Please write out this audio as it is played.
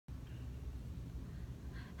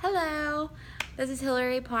Hello, this is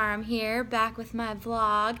Hillary Parham here, back with my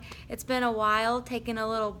vlog. It's been a while, taking a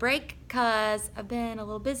little break because I've been a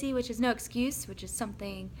little busy, which is no excuse, which is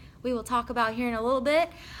something we will talk about here in a little bit.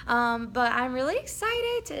 But I'm really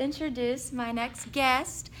excited to introduce my next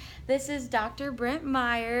guest. This is Dr. Brent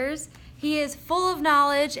Myers. He is full of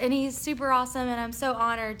knowledge and he's super awesome, and I'm so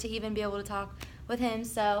honored to even be able to talk with him.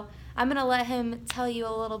 So I'm going to let him tell you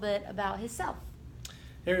a little bit about himself.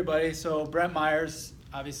 Hey everybody, so Brent Myers,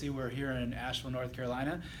 obviously we're here in Asheville, North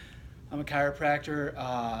Carolina. I'm a chiropractor,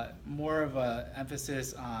 more of an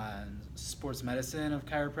emphasis on sports medicine of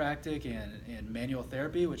chiropractic and manual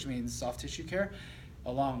therapy, which means soft tissue care,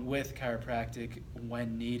 along with chiropractic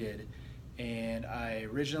when needed. And I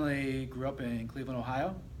originally grew up in Cleveland,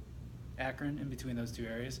 Ohio, Akron, in between those two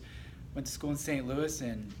areas. Went to school in St. Louis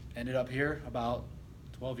and ended up here about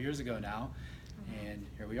 12 years ago now. And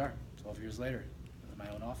here we are, 12 years later. My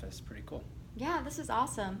own office. Pretty cool. Yeah, this is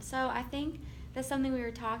awesome. So I think that's something we were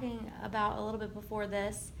talking about a little bit before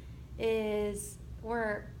this is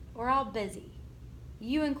we're all busy.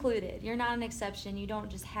 You included. You're not an exception. You don't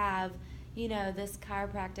just have, this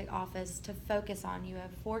chiropractic office to focus on. You have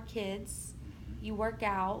 4 kids. You work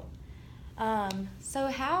out. So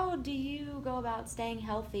how do you go about staying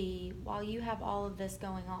healthy while you have all of this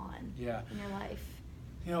going on in your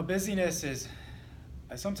life? Busyness is,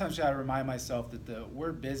 I sometimes try to remind myself that the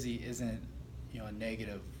word busy isn't, a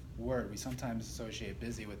negative word. We sometimes associate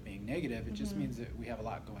busy with being negative. It just means that we have a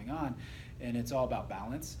lot going on, and it's all about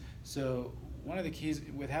balance. So one of the keys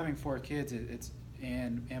with having 4 kids,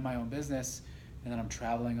 and my own business, and then I'm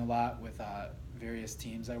traveling a lot with various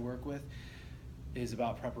teams I work with, is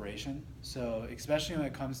about preparation. So especially when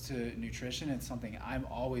it comes to nutrition, it's something I'm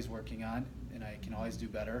always working on, and I can always do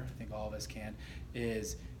better. I think all of us can,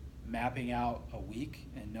 is mapping out a week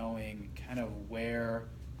and knowing kind of where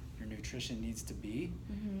your nutrition needs to be,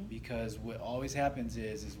 because what always happens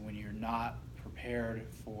is when you're not prepared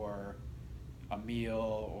for a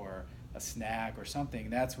meal or a snack or something,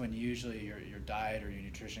 that's when usually your diet or your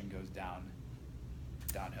nutrition goes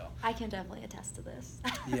downhill. I can definitely attest to this.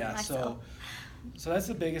 Yeah, so that's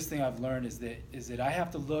the biggest thing I've learned is that I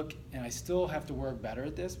have to look, and I still have to work better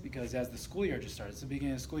at this, because as the school year just started, it's the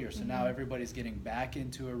beginning of the school year, so now everybody's getting back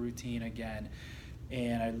into a routine again,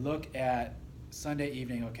 and I look at Sunday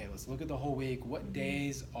evening, okay, let's look at the whole week. What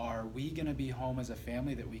days are we going to be home as a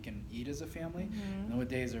family that we can eat as a family? And what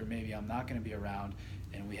days are maybe I'm not going to be around,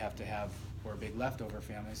 and we have to have, we're a big leftover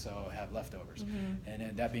family, so I have leftovers. And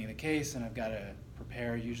then that being the case, and I've got to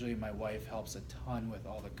prepare, usually my wife helps a ton with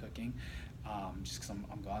all the cooking, just because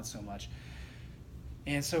I'm gone so much.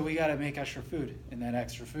 And so we got to make extra food, and that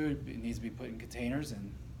extra food, it needs to be put in containers,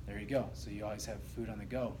 and there you go. So you always have food on the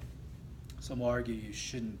go. Some will argue you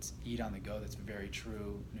shouldn't eat on the go. That's very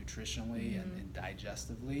true nutritionally and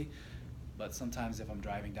digestively. But sometimes if I'm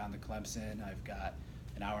driving down to Clemson, I've got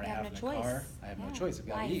an hour and a half in the car. I have no choice. I've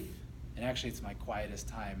got to eat. And actually, it's my quietest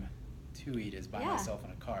time to eat is by myself in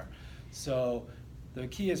a car. So the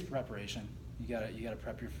key is preparation. You gotta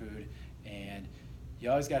prep your food, and you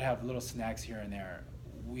always gotta have little snacks here and there.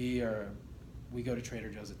 We go to Trader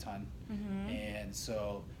Joe's a ton, and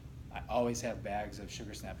so I always have bags of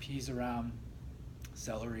sugar snap peas around,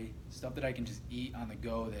 celery, stuff that I can just eat on the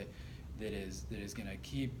go that is going to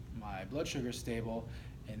keep my blood sugar stable,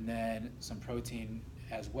 and then some protein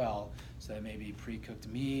as well. So that may be pre-cooked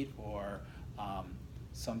meat or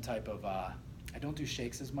some type of. I don't do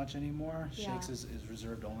shakes as much anymore. Shakes is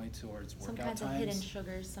reserved only towards workout times. Some kinds of hidden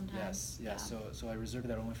sugars sometimes. Yes. So I reserve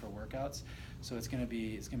that only for workouts. So it's gonna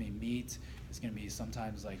be meat. It's gonna be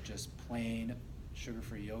sometimes like just plain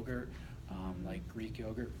sugar-free yogurt, like Greek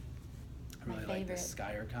yogurt. I really like the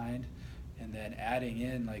Skyr kind, and then adding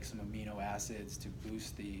in like some amino acids to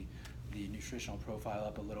boost the nutritional profile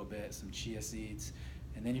up a little bit, some chia seeds,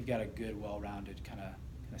 and then you've got a good, well-rounded kind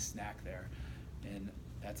of snack there, and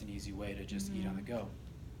that's an easy way to just eat on the go.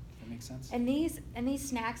 Does that make sense? And these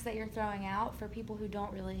snacks that you're throwing out, for people who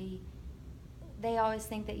don't really, they always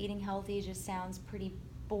think that eating healthy just sounds pretty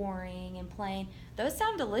boring and plain. Those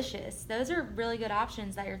sound delicious. Those are really good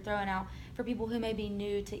options that you're throwing out for people who may be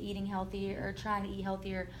new to eating healthy or trying to eat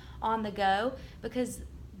healthier on the go, because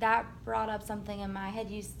that brought up something in my head.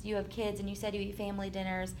 You have kids, and you said you eat family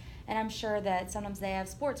dinners, and I'm sure that sometimes they have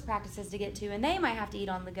sports practices to get to, and they might have to eat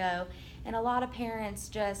on the go. And a lot of parents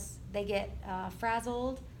they get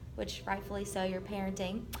frazzled, which rightfully so, you're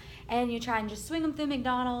parenting, and you try and just swing them through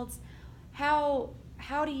McDonald's.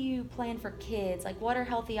 How do you plan for kids? Like, what are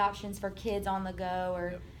healthy options for kids on the go?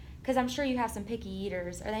 Or because I'm sure you have some picky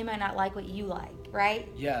eaters, or they might not like what you like, right?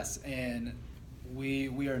 Yes, and we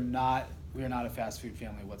are not a fast food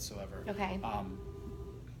family whatsoever. Okay.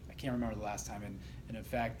 can't remember the last time. And in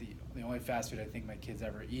fact, the only fast food I think my kids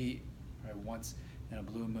ever eat, right, once in a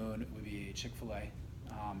blue moon, would be Chick-fil-A.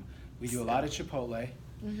 We do a lot of Chipotle,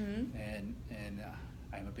 and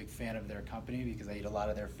I'm a big fan of their company because I eat a lot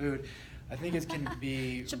of their food. I think it can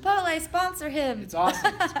be Chipotle, sponsor him. It's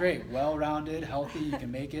awesome. It's great, well-rounded, healthy. You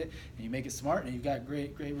can make it, and you make it smart, and you've got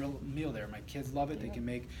great real meal there. My kids love it. They can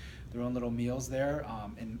make their own little meals there,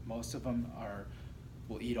 and most of them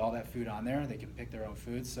will eat all that food on there. They can pick their own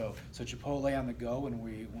food. So Chipotle on the go when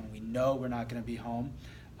we know we're not going to be home.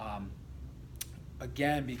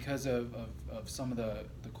 Again, because of some of the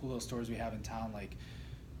cool little stores we have in town, like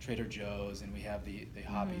Trader Joe's, and we have the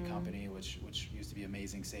Hobby Company, which used to be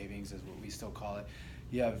Amazing Savings, is what we still call it.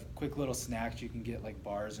 You have quick little snacks you can get, like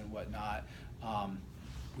bars and whatnot.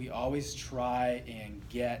 We always try and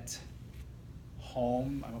get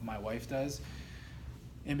home, my wife does,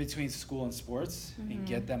 in between school and sports, and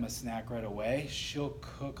get them a snack right away. She'll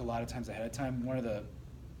cook a lot of times ahead of time.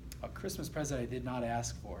 A Christmas present I did not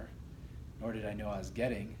ask for, nor did I know I was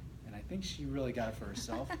getting, and I think she really got it for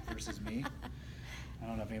herself versus me. I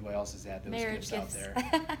don't know if anybody else has had those Marriage gifts out there.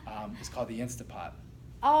 It's called the Instapot.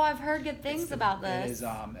 Oh, I've heard good things about this. It is,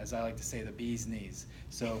 as I like to say, the bee's knees.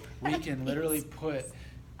 So we can literally put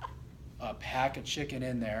a pack of chicken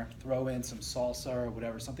in there, throw in some salsa or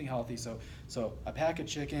whatever, something healthy. So a pack of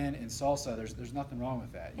chicken and salsa, there's nothing wrong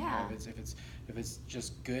with that. You know, if it's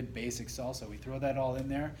just good basic salsa, we throw that all in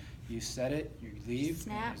there. You set it, you leave,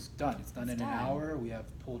 and it's done. It's done in an hour. We have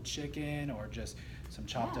pulled chicken or just some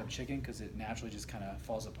chopped up chicken because it naturally just kind of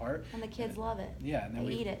falls apart. And the kids love it. Yeah, and then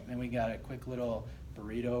they eat it. Then we got a quick little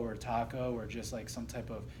burrito or taco or just like some type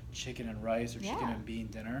of chicken and rice or chicken and bean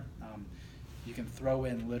dinner. You can throw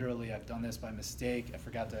in literally, I've done this by mistake. I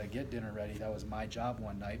forgot to get dinner ready. That was my job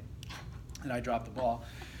one night, and I dropped the ball.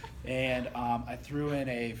 And I threw in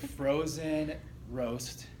a frozen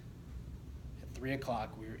roast at 3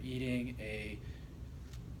 o'clock. We were eating a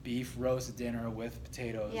beef roast dinner with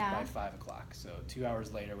potatoes by 5 o'clock. So 2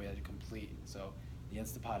 hours later, we had to complete. So the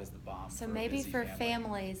Instapot is the bomb. So maybe for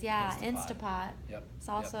families, Instapot. Yep. It's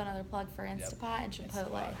also another plug for Instapot and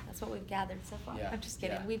Chipotle. Instapot. That's what we've gathered so far. Yeah. I'm just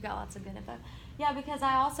kidding. Yeah. We've got lots of good info. Yeah, because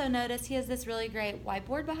I also noticed he has this really great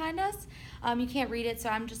whiteboard behind us. You can't read it, so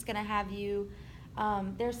I'm just going to have you.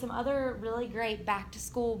 There's some other really great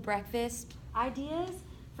back-to-school breakfast ideas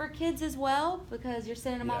for kids as well, because you're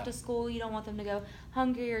sending them off to school. You don't want them to go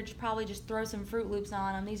hungry, or probably just throw some Fruit Loops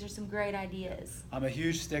on them. These are some great ideas. I'm a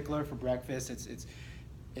huge stickler for breakfast.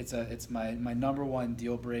 It's my number one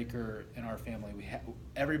deal breaker in our family.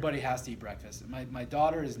 Everybody has to eat breakfast. My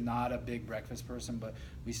daughter is not a big breakfast person, but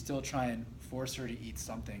we still try and force her to eat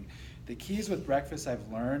something. The keys with breakfast I've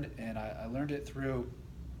learned, and I learned it through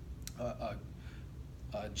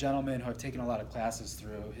a gentleman who I've taken a lot of classes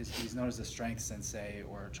through. He's known as the Strength Sensei,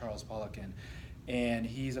 or Charles Poliquin, and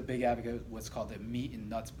he's a big advocate of what's called the meat and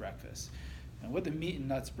nuts breakfast. And what the meat and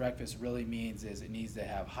nuts breakfast really means is it needs to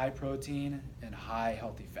have high protein and high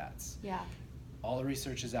healthy fats. Yeah. All the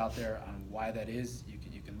research is out there on why that is.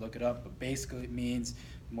 You can look it up, but basically it means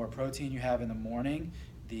the more protein you have in the morning,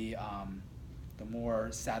 the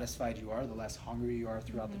more satisfied you are, the less hungry you are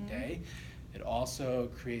throughout the day. It also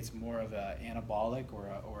creates more of an anabolic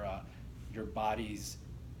or your body's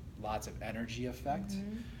lots of energy effect.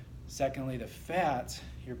 Secondly, the fat,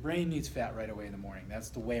 your brain needs fat right away in the morning. That's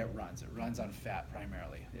the way it runs. It runs on fat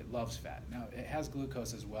primarily. It loves fat. Now, it has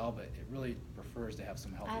glucose as well, but it really prefers to have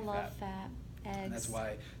some healthy fat. I love fat. Eggs. And that's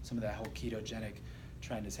why some of that whole ketogenic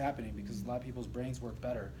trend is happening, because a lot of people's brains work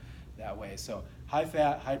better that way. So high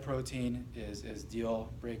fat, high protein is deal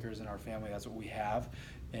breakers in our family. That's what we have.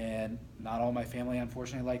 And not all my family,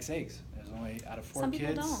 unfortunately, likes eggs. There's only, out of 4 Some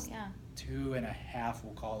kids, people don't, yeah. 2.5,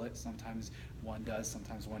 we'll call it. Sometimes one does,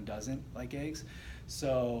 sometimes one doesn't like eggs.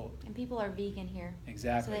 So. And people are vegan here.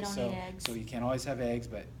 Exactly. So they don't eat eggs. So you can't always have eggs,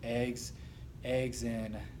 but eggs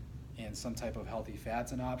and some type of healthy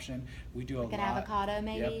fat's an option. We do like an avocado,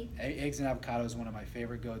 maybe? Yep. Eggs and avocado is one of my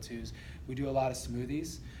favorite go-tos. We do a lot of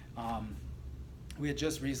smoothies. We had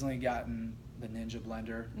just recently gotten the Ninja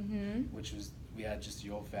blender, which was, we had just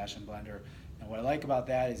the old-fashioned blender. And what I like about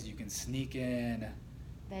that is you can sneak in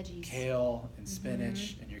veggies, kale and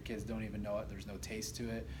spinach, and your kids don't even know it. There's no taste to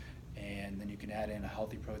it. And then you can add in a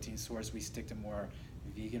healthy protein source. We stick to more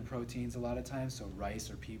vegan proteins a lot of times, so rice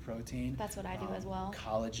or pea protein. That's what I do as well.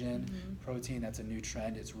 Collagen protein, that's a new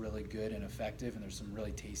trend. It's really good and effective, and there's some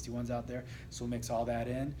really tasty ones out there. So we'll mix all that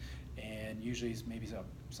in, and usually maybe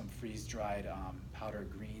some freeze-dried powdered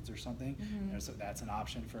greens or something. That's an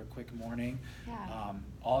option for a quick morning. Yeah.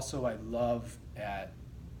 Also, I love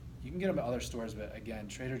you can get them at other stores, but again,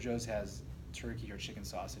 Trader Joe's has turkey or chicken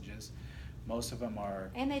sausages. Most of them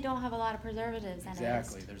are. And they don't have a lot of preservatives.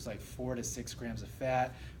 Exactly. There's like 4 to 6 grams of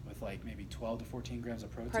fat with like maybe 12 to 14 grams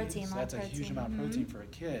of protein. So that's a huge amount of protein for a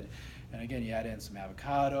kid. And again, you add in some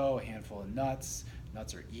avocado, a handful of nuts.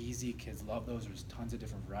 Nuts are easy. Kids love those. There's tons of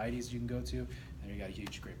different varieties you can go to, and you got a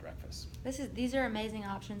huge, great breakfast. These are amazing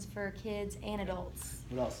options for kids and adults.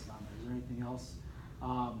 What else is on there? Is there anything else?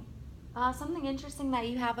 Something interesting that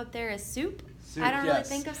you have up there is soup. Soup, I don't really yes.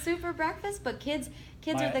 think of soup for breakfast, but kids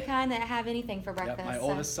are the kind that have anything for breakfast. Yep, my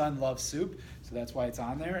oldest son loves soup, so that's why it's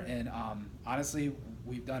on there. And honestly,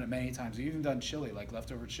 we've done it many times. We've even done chili, like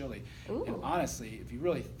leftover chili. Ooh. And honestly, if you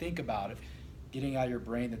really think about it, getting out of your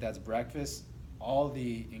brain that that's breakfast, all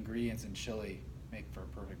the ingredients in chili make for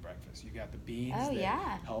a perfect breakfast. You got the beans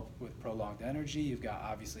that help with prolonged energy. You've got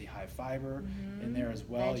obviously high fiber in there as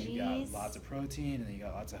well. Veggies. You got lots of protein, and then you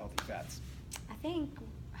got lots of healthy fats. I think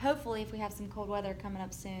hopefully if we have some cold weather coming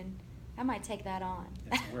up soon, I might take that on.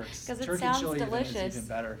 It works. Because it Turkey sounds chili delicious. Is even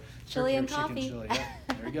better. Chili Turkey and or chicken coffee. chili. Yep.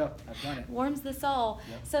 There you go. I've done it. Warms the soul.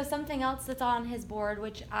 Yep. So something else that's on his board,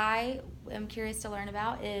 which I am curious to learn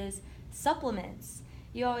about, is supplements.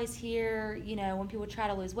 You always hear, when people try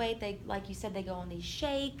to lose weight, they, like you said, they go on these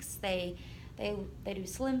shakes, they do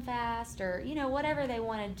Slim Fast, or whatever they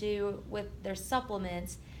want to do with their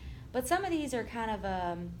supplements. But some of these are kind of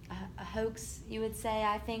a hoax, you would say.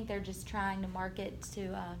 I think they're just trying to market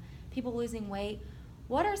to people losing weight.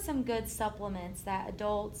 What are some good supplements that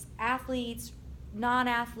adults, athletes,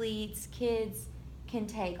 non-athletes, kids can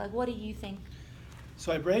take? Like, what do you think?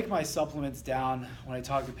 So I break my supplements down when I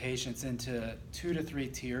talk to patients into 2 to 3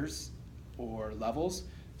 tiers or levels.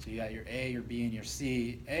 So you got your A, your B, and your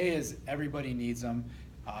C. A is everybody needs them.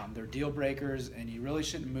 They're deal breakers, and you really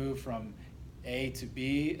shouldn't move from A to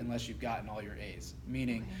B unless you've gotten all your A's,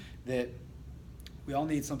 meaning that we all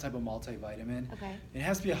need some type of multivitamin. Okay. It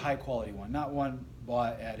has to be a high quality one, not one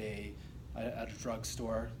bought at a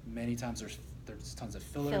drugstore. Many times there's tons of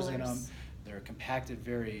fillers in them. They're compacted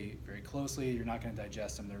very, very closely. You're not going to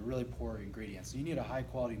digest them. They're really poor ingredients. So you need a high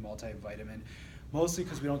quality multivitamin, mostly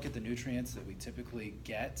because we don't get the nutrients that we typically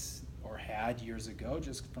get or had years ago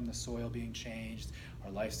just from the soil being changed. Our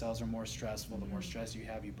lifestyles are more stressful. The more stress you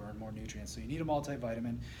have, you burn more nutrients. So you need a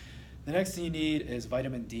multivitamin. The next thing you need is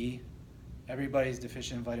vitamin D. Everybody's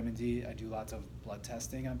deficient in vitamin D. I do lots of blood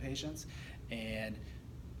testing on patients, and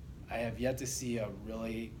I have yet to see a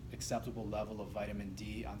really acceptable level of vitamin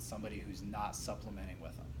D on somebody who's not supplementing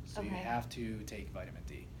with them. So you have to take vitamin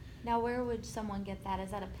D. Now, where would someone get that?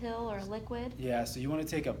 Is that a pill or a liquid? Yeah, so you want to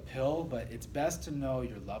take a pill, but it's best to know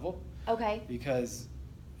your level. Okay. Because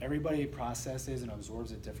everybody processes and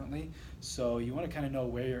absorbs it differently. So you want to kind of know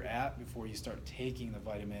where you're at before you start taking the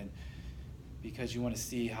vitamin, because you want to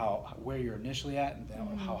see where you're initially at and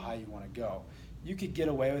then how high you want to go. You could get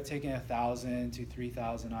away with taking 1,000 to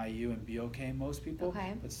 3,000 IU and be okay, most people,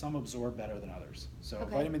 but some absorb better than others. So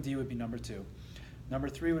vitamin D would be number 2. Number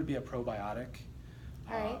 3 would be a probiotic.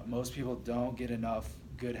 Most people don't get enough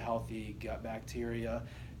good, healthy gut bacteria.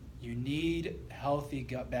 You need healthy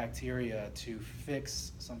gut bacteria to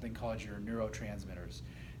fix something called your neurotransmitters.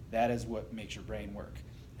 That is what makes your brain work.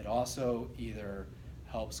 It also either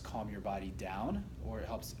helps calm your body down or it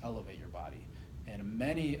helps elevate your body. And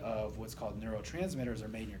many of what's called neurotransmitters are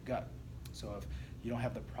made in your gut. So if you don't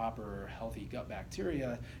have the proper healthy gut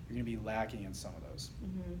bacteria, you're going to be lacking in some of those.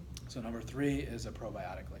 So number 3 is a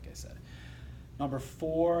probiotic, like I said. Number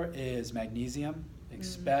 4 is magnesium,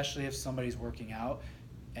 especially if somebody's working out.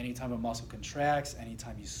 Anytime a muscle contracts,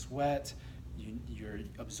 anytime you sweat, you're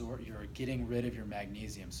getting rid of your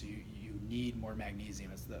magnesium. So you need more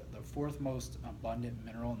magnesium. It's the 4th most abundant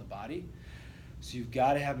mineral in the body. So you've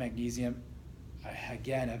got to have magnesium.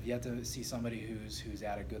 Again, I've yet to see somebody who's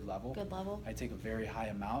at a good level. Good level. I take a very high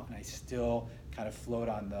amount, and I still kind of float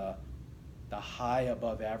on the high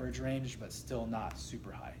above average range, but still not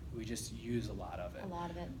super high. We just use a lot of it. A lot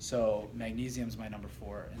of it. So magnesium's my number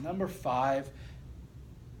 4. And number 5,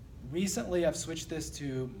 recently I've switched this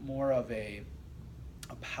to more of a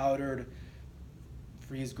powdered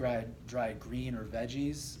freeze-dried green or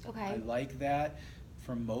veggies. I like that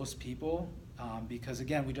for most people. Because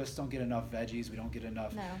again, we just don't get enough veggies, we don't get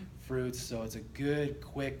enough fruits, so it's a good,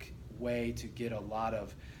 quick way to get a lot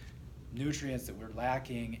of nutrients that we're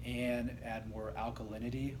lacking and add more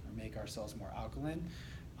alkalinity or make ourselves more alkaline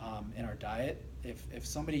in our diet. If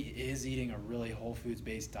somebody is eating a really whole foods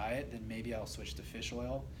based diet, then maybe I'll switch to fish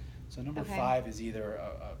oil. So number 5 is either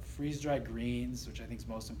a freeze-dried greens, which I think is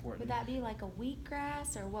most important. Would that be like a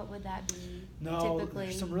wheatgrass, or what would that be typically?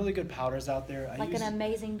 There's some really good powders out there. Like an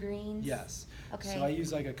Amazing Greens? Yes. So I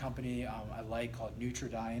use like a company I like called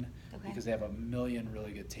Nutridyne, because they have a million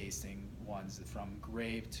really good tasting ones, from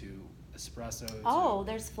grape to espresso. Oh,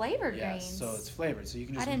 there's flavored yes, greens. so it's flavored, so you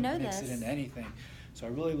can I just didn't know mix this. it into anything. So I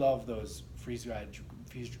really love those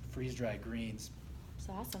freeze-dried greens. It's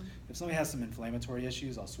awesome. If somebody has some inflammatory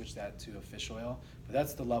issues, I'll switch that to a fish oil. But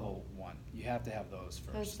that's the level 1. You have to have those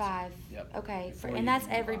first. Those 5. Yep. Okay, Before you and that's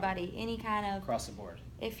can move on. everybody, any kind of, Across the board.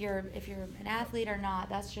 if you're an athlete or not,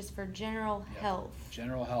 that's just for general Yep. health.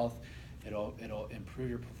 General health. It'll improve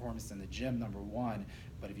your performance in the gym, number 1.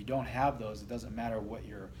 But if you don't have those, it doesn't matter what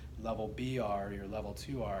your level B are or your level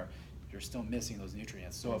 2 are, you're still missing those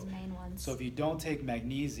nutrients. So Those main ones. So if you don't take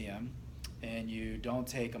magnesium and you don't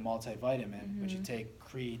take a multivitamin, but you Mhm. take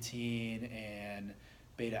creatine and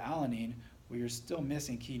beta-alanine, well, you're still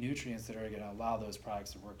missing key nutrients that are going to allow those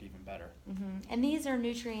products to work even better. And these are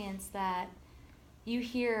nutrients that you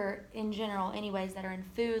hear in general anyways that are in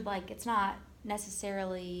food. Like, it's not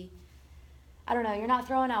necessarily, I don't know, you're not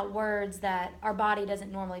throwing out words that our body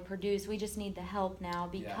doesn't normally produce. We just need the help now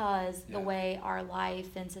because the Yeah. way our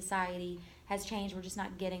life and society has changed, we're just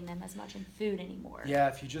not getting them as much in food anymore. Yeah,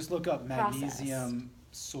 if you just look up Processed. magnesium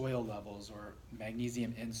soil levels or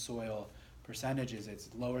magnesium in soil percentages, it's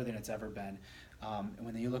lower than it's ever been. And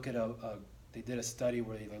when you look at they did a study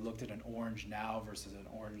where they looked at an orange now versus an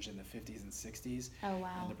orange in the 50s and 60s. Oh, wow.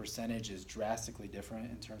 And the percentage is drastically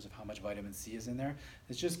different in terms of how much vitamin C is in there.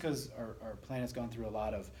 It's just because our planet's gone through a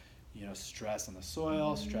lot of, stress on the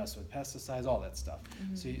soil, stress with pesticides, all that stuff.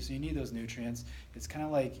 So you need those nutrients. It's kind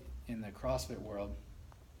of like in the CrossFit world,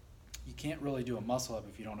 you can't really do a muscle up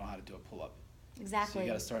if you don't know how to do a pull up. Exactly. So you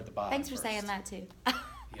got to start at the bottom. Thanks for first. saying that too. You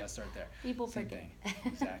got to start there. People Same forget. thing.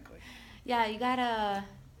 Exactly. Yeah, you gotta,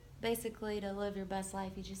 basically, to live your best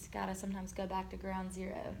life, you just gotta sometimes go back to ground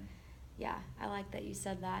zero. Mhm. Yeah, I like that you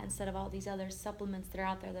said that instead of all these other supplements that are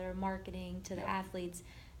out there that are marketing to the Yep. athletes.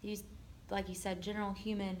 Use, like you said, general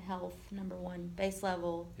human health, number 1, base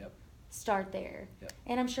level. Yep. Start there. Yep.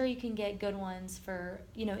 And I'm sure you can get good ones for,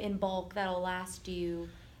 in bulk that'll last you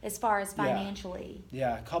as far as Yeah. financially.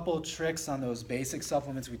 Yeah, a couple of tricks on those basic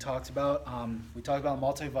supplements we talked about. We talked about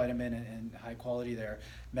multivitamin and high quality there.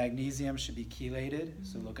 Magnesium should be chelated,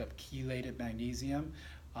 so look up chelated magnesium.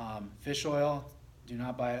 Fish oil, do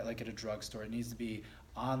not buy it like at a drugstore. It needs to be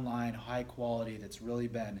online, high quality, that's really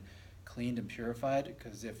been cleaned and purified,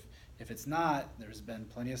 because if it's not, there's been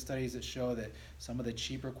plenty of studies that show that some of the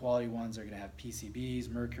cheaper quality ones are going to have PCBs,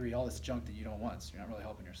 mercury, all this junk that you don't want, so you're not really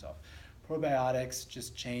helping yourself. Probiotics,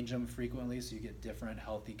 just change them frequently so you get different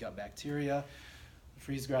healthy gut bacteria.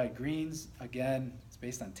 Freeze-dried greens, again, it's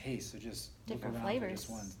based on taste, so just Different look around for flavors. just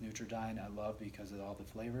ones. Nutridyne, I love because of all the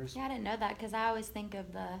flavors. Yeah, I didn't know that because I always think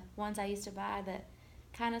of the ones I used to buy that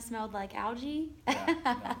kind of smelled like algae. Yeah,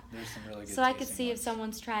 no, there's some really good So I could tasting see if ones.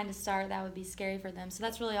 someone's trying to start, that would be scary for them. So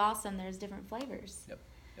that's really awesome. There's different flavors. Yep,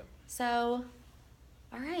 yep. So,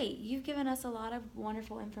 all right, you've given us a lot of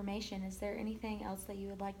wonderful information. Is there anything else that you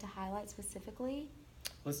would like to highlight specifically?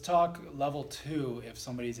 Let's talk level 2 if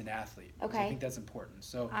somebody's an athlete. 'Cause I Okay. think that's important.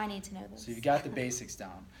 So I need to know this. So you've got the basics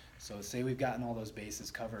down. So say we've gotten all those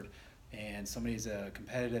bases covered, and somebody's a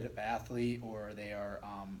competitive athlete or they are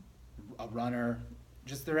a runner,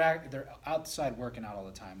 just they're outside working out all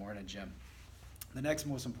the time or in a gym. The next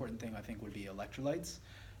most important thing I think would be electrolytes,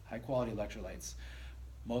 high quality electrolytes.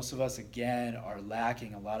 Most of us, again, are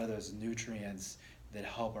lacking a lot of those nutrients that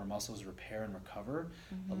help our muscles repair and recover.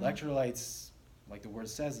 Electrolytes, like the word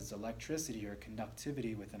says, it's electricity or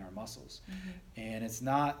conductivity within our muscles. And it's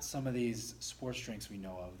not some of these sports drinks we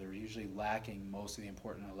know of. They're usually lacking most of the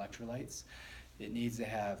important electrolytes. It needs to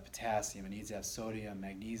have potassium, it needs to have sodium,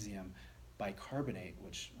 magnesium, bicarbonate,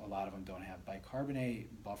 which a lot of them don't have.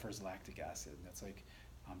 Bicarbonate buffers lactic acid. That's like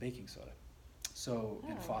baking soda. So,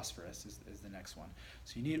 and Oh. phosphorus is the next one.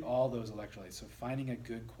 So you need all those electrolytes. So finding a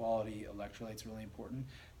good quality electrolyte is really important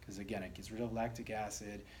because, again, it gets rid of lactic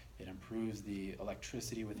acid, it improves the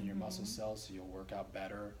electricity within your muscle cells so you'll work out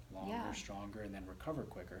better, longer, Yeah. stronger, and then recover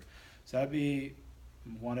quicker. So that'd be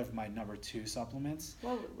one of my number 2 supplements.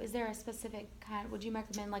 Well, is there a specific kind? Would you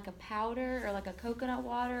recommend like a powder or like a coconut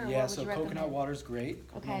water? Or Yeah, what would so you recommend? coconut water's great.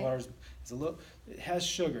 Coconut Okay. water's it's a little. It has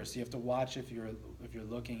sugar, so you have to watch if you're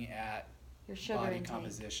looking at Your sugar body intake.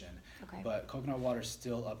 composition. Okay. But coconut water's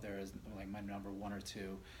still up there as like my number 1 or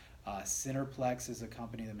 2. Cineplex is a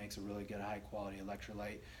company that makes a really good high quality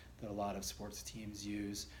electrolyte that a lot of sports teams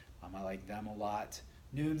use. I like them a lot.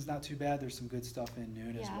 Noon's not too bad. There's some good stuff in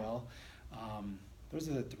Noon as Yeah. well. Those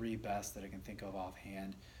are the 3 best that I can think of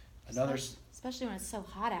offhand. Another, Especially when it's so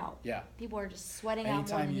hot out. yeah. People are just sweating out more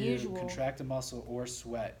Anytime than you usual. contract a muscle or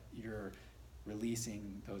sweat, you're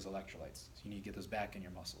releasing those electrolytes. So you need to get those back in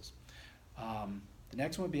your muscles. The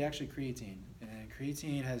next one would be actually creatine. And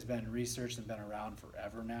creatine has been researched and been around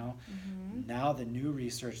forever now. Mm-hmm. Now the new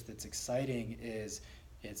research that's exciting is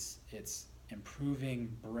it's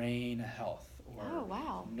improving brain health or Oh,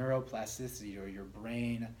 wow. neuroplasticity, or your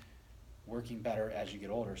brain working better as you get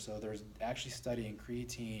older. So there's actually studying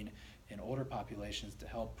creatine in older populations to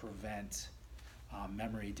help prevent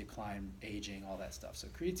memory decline, aging, all that stuff. So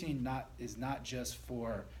creatine is not just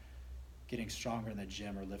for getting stronger in the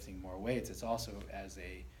gym or lifting more weights. It's also as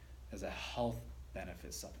a health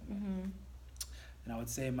benefit supplement. Mm-hmm. And I would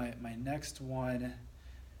say my next one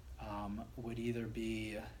would either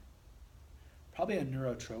be probably a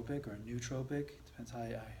neurotropic or a nootropic, depends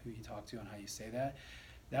who you talk to and how you say that.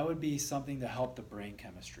 That would be something to help the brain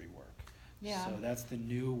chemistry work. Yeah. So that's the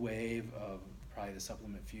new wave of probably the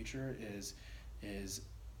supplement future is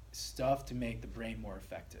stuff to make the brain more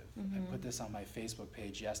effective. Mm-hmm. I put this on my Facebook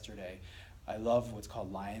page yesterday. I love what's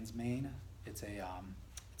called lion's mane. It's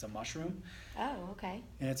a mushroom. Oh, okay.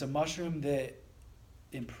 And it's a mushroom that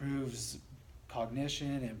improves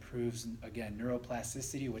cognition, improves, again,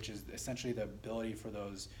 neuroplasticity, which is essentially the ability for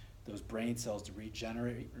those brain cells to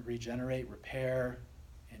regenerate, repair,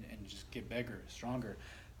 and just get bigger, stronger.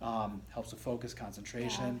 Helps with focus,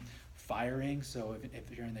 concentration, firing. So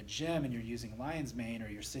if you're in the gym and you're using lion's mane, or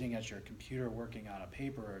you're sitting at your computer working on a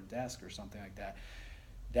paper or a desk or something like that,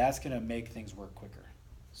 that's going to make things work quicker.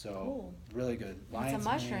 So Cool. really good. It's a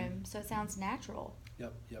mushroom, mane. so it sounds natural.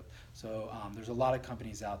 Yep. So there's a lot of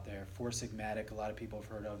companies out there. Four Sigmatic, a lot of people have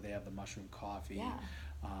heard of. They have the mushroom coffee. Yeah.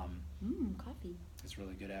 Coffee. It's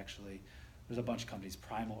really good, actually. There's a bunch of companies.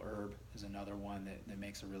 Primal Herb is another one that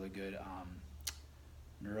makes a really good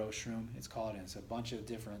neuroshroom, it's called. And it's a bunch of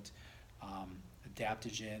different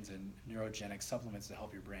adaptogens and neurogenic supplements to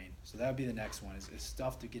help your brain. So that would be the next one, is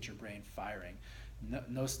stuff to get your brain firing.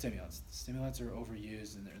 No stimulants. Stimulants are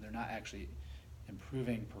overused, and they're not actually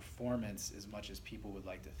improving performance as much as people would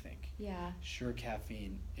like to think. Yeah. Sure,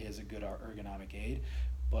 caffeine is a good ergonomic aid,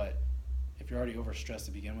 but if you're already overstressed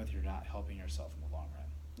to begin with, you're not helping yourself in the long run.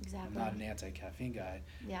 Exactly. I'm not an anti-caffeine guy.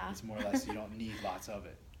 Yeah. It's more or less you don't need lots of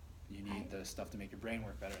it. You need the stuff to make your brain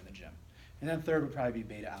work better in the gym. And then third would probably be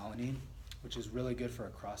beta-alanine, which is really good for a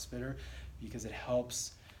CrossFitter because it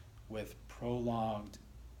helps with prolonged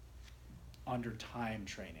under time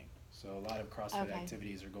training. So a lot of CrossFit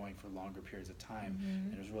activities are going for longer periods of time,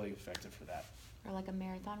 and it was really effective for that. Or like a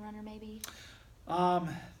marathon runner, maybe?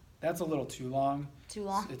 That's a little too long. Too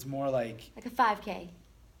long? It's more like a 5K.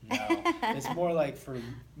 No, it's more like for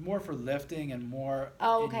lifting and more.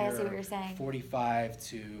 Oh, okay, I see what you're saying. 45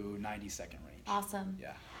 to 90-second range. Awesome.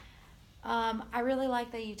 Yeah. I really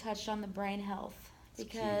like that you touched on the brain health,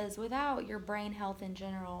 because key. without your brain health in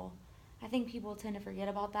general, I think people tend to forget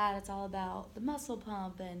about that. It's all about the muscle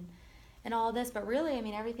pump and all this, but really, I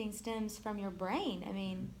mean, everything stems from your brain. I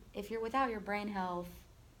mean, if you're without your brain health,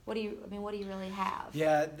 what do you really have?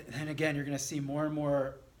 Yeah, and again, you're going to see more and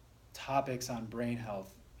more topics on brain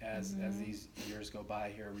health as these years go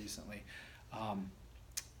by here recently.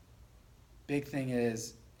 Big thing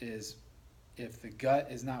is if the gut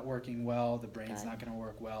is not working well, the brain's not going to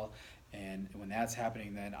work well, and when that's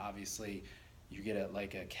happening, then obviously you get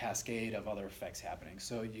a cascade of other effects happening.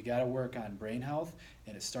 So you got to work on brain health,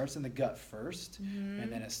 and it starts in the gut first,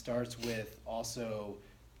 and then it starts with also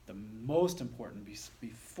the most important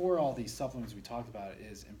before all these supplements we talked about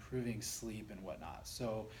is improving sleep and whatnot.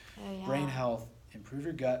 So brain health, improve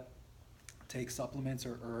your gut, take supplements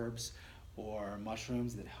or herbs or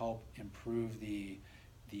mushrooms that help improve the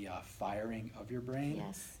firing of your brain,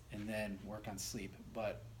 and then work on sleep.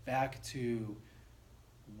 But back to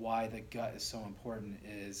why the gut is so important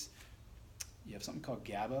is you have something called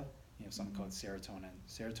GABA, you have something called serotonin.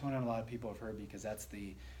 Serotonin, a lot of people have heard because that's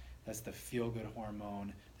the feel-good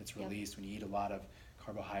hormone that's released when you eat a lot of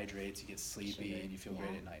carbohydrates, you get sleepy, and you feel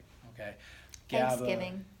great at night. Okay.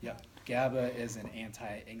 Thanksgiving. Yep. GABA is an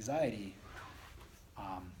anti-anxiety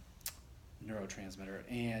neurotransmitter,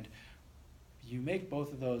 and you make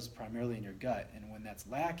both of those primarily in your gut, and when that's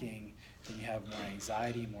lacking, then you have more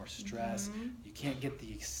anxiety, more stress. You can't get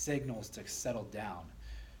the signals to settle down,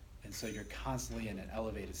 and so you're constantly in an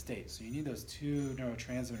elevated state. So you need those two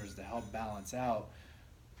neurotransmitters to help balance out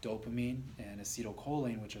dopamine and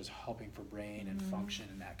acetylcholine, which is helping for brain and function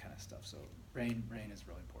and that kind of stuff. So brain is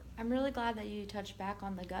really important. I'm really glad that you touched back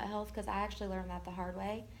on the gut health, because I actually learned that the hard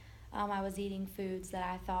way. I was eating foods that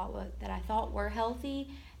I thought were healthy,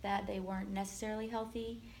 that they weren't necessarily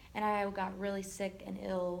healthy, and I got really sick and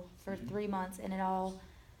ill for 3 months, and it all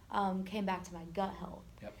came back to my gut health.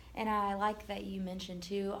 Yep. And I like that you mentioned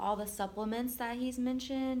too all the supplements that he's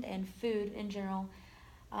mentioned and food in general.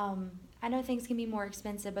 I know things can be more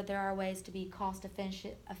expensive, but there are ways to be cost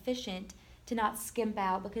efficient to not skimp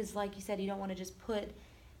out, because like you said, you don't want to just put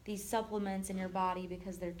these supplements in your body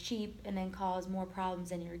because they're cheap and then cause more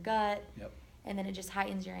problems in your gut. Yep. And then it just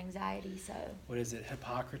heightens your anxiety. So what is it?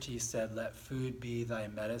 Hippocrates said, "Let food be thy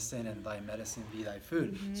medicine, and thy medicine be thy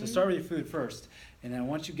food." Mm-hmm. So start with your food first, and then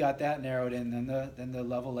once you got that narrowed in, then the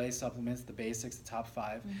level A supplements, the basics, the top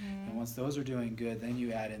 5, Mm-hmm. and once those are doing good, then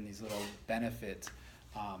you add in these little benefit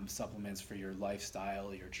supplements for your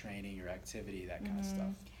lifestyle, your training, your activity, that kind of Mm-hmm.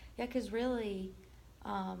 stuff. Yeah, because really,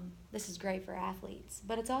 this is great for athletes,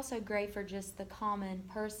 but it's also great for just the common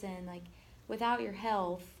person. Like, without your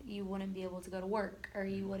health, you wouldn't be able to go to work, or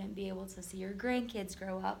you wouldn't be able to see your grandkids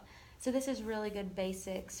grow up. So this is really good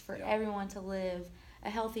basics for Yeah. everyone to live a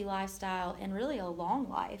healthy lifestyle and really a long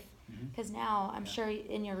life. Because now I'm sure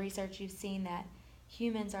in your research you've seen that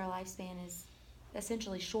humans, our lifespan is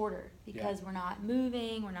essentially shorter because we're not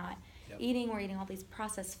moving, we're not eating, we're eating all these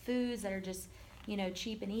processed foods that are just,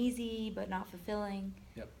 cheap and easy but not fulfilling.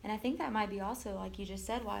 Yep. And I think that might be also, like you just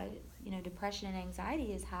said, why depression and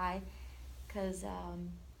anxiety is high, because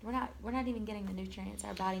we're not even getting the nutrients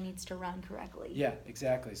our body needs to run correctly. Yeah,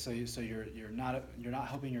 exactly. So you're not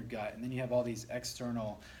helping your gut, and then you have all these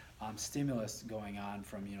external stimulus going on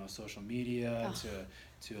from social media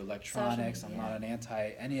to electronics. I'm not an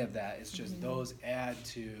anti any of that. It's just those add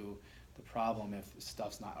to the problem if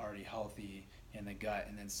stuff's not already healthy in the gut.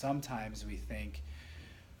 And then sometimes we think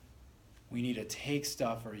we need to take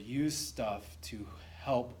stuff or use stuff to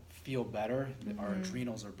help feel better. Our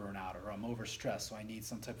adrenals are burnt out, or I'm overstressed, so I need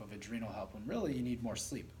some type of adrenal help, when really you need more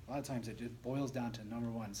sleep. A lot of times it just boils down to number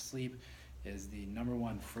one, sleep is the number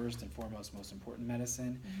one, first and foremost, most important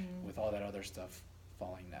medicine, with all that other stuff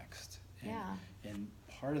falling next. And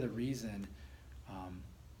part of the reason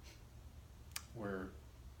we're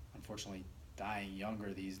unfortunately dying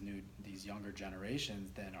younger, these younger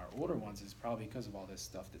generations, than our older ones, is probably because of all this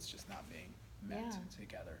stuff that's just not being met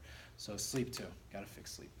together. So sleep too, gotta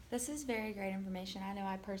fix sleep. This is very great information. I know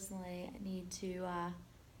I personally need to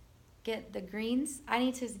get the greens. I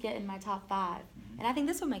need to get in my top 5, and I think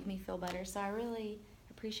this will make me feel better. So I really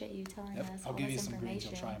appreciate you telling us I'll all give this you some greens.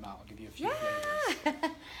 information. You'll try them out. I'll give you a few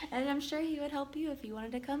flavors. And I'm sure he would help you if you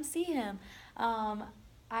wanted to come see him.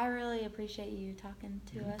 I really appreciate you talking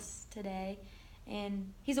to us today,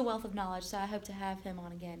 and he's a wealth of knowledge. So I hope to have him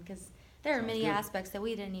on again, because there are Sounds many good. aspects that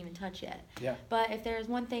we didn't even touch yet. Yeah. But if there's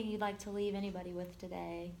one thing you'd like to leave anybody with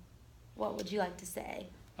today, what would you like to say?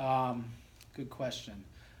 Good question.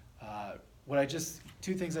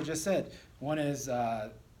 Two things I just said. One is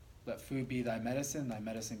let food be thy medicine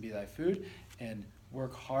be thy food, and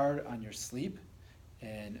work hard on your sleep.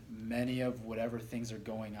 And many of whatever things are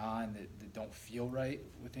going on that don't feel right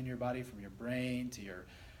within your body, from your brain to your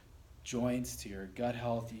joints to your gut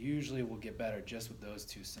health, you usually will get better just with those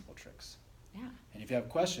 2 simple tricks. Yeah. And if you have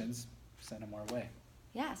questions, send them our way.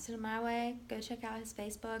 Yeah, send him my way. Go check out his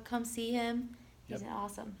Facebook. Come see him. He's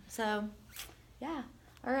awesome. So, yeah.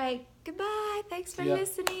 All right. Goodbye. Thanks for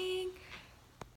listening.